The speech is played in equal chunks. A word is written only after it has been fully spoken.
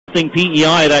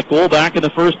PEI, that goal back in the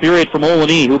first period from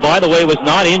Olney, who, by the way, was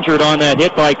not injured on that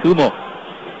hit by Kumo.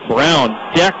 Brown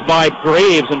decked by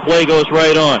Graves, and play goes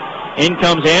right on. In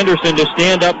comes Anderson to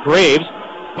stand up Graves.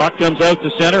 Puck comes out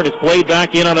to center, and it's played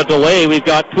back in on a delay. We've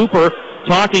got Cooper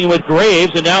talking with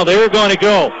Graves, and now they're going to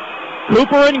go.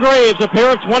 Cooper and Graves, a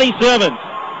pair of 27s.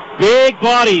 Big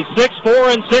bodies,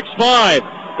 6'4" and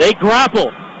 6'5". They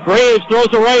grapple. Graves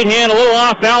throws a right hand, a little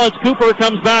off balance. Cooper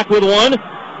comes back with one.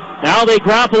 Now they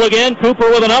grapple again. Cooper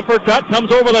with an uppercut,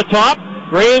 comes over the top.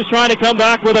 Graves trying to come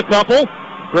back with a couple.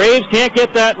 Graves can't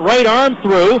get that right arm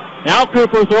through. Now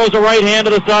Cooper throws a right hand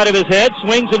to the side of his head,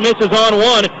 swings and misses on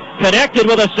one. Connected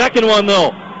with a second one,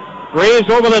 though. Graves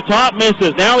over the top,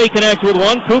 misses. Now he connects with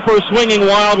one. Cooper swinging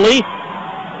wildly.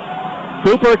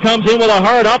 Cooper comes in with a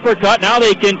hard uppercut. Now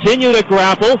they continue to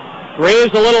grapple.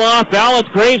 Graves a little off balance.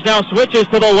 Graves now switches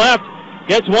to the left.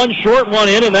 Gets one short one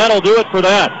in, and that'll do it for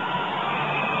that.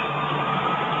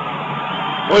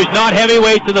 Well, he's not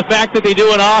heavyweight to the fact that they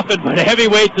do it often, but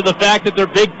heavyweight to the fact that they're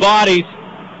big bodies.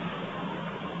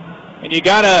 And you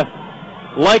gotta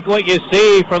like what you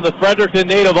see from the Fredericton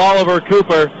native Oliver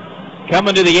Cooper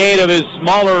coming to the aid of his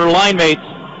smaller line mates.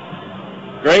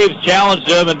 Graves challenged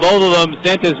him, and both of them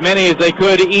sent as many as they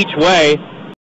could each way.